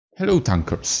Hello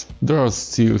tankers, there are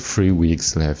still 3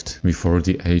 weeks left before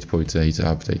the 8.8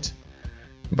 update.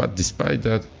 But despite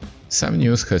that, some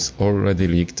news has already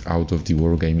leaked out of the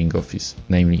Wargaming office,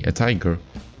 namely a tiger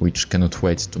which cannot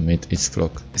wait to meet its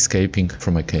flock, escaping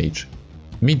from a cage.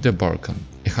 Meet the Barkan,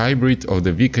 a hybrid of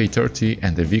the VK30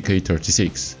 and the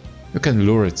VK36. You can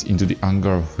lure it into the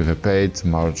hangar with a paid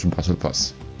March Battle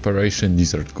Pass, Operation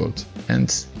Desert Gold,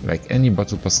 and, like any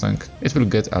Battle Pass tank, it will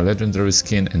get a legendary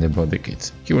skin and a body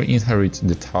kit. He will inherit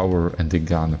the tower and the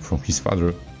gun from his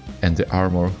father, and the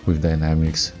armor with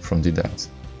dynamics from the dad.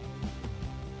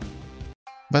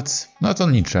 But not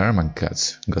only German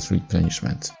cats got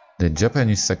replenishment. The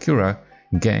Japanese Sakura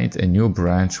gained a new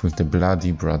branch with the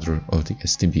bloody brother of the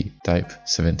STB, Type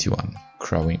 71,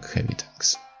 crowing heavy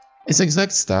tanks. Its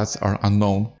exact stats are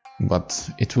unknown, but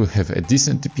it will have a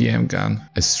decent TPM gun,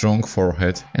 a strong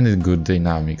forehead and a good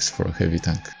dynamics for a heavy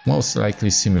tank, most likely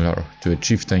similar to a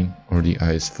Chieftain or the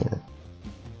IS-4.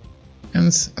 And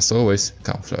as always,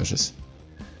 camouflages.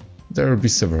 There will be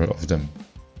several of them,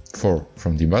 4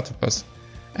 from the Battle Pass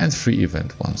and 3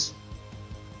 event ones.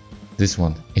 This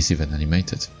one is even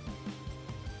animated.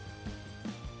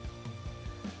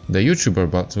 The YouTuber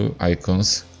battle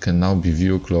icons can now be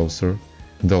viewed closer,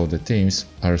 though the teams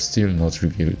are still not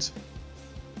revealed.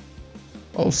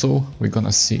 Also, we're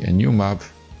gonna see a new map,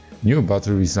 new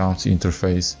battle results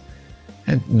interface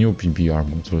and new PBR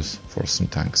modules for some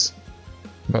tanks.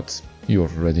 But you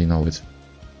already know it.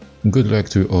 Good luck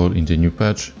to you all in the new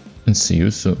patch and see you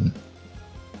soon.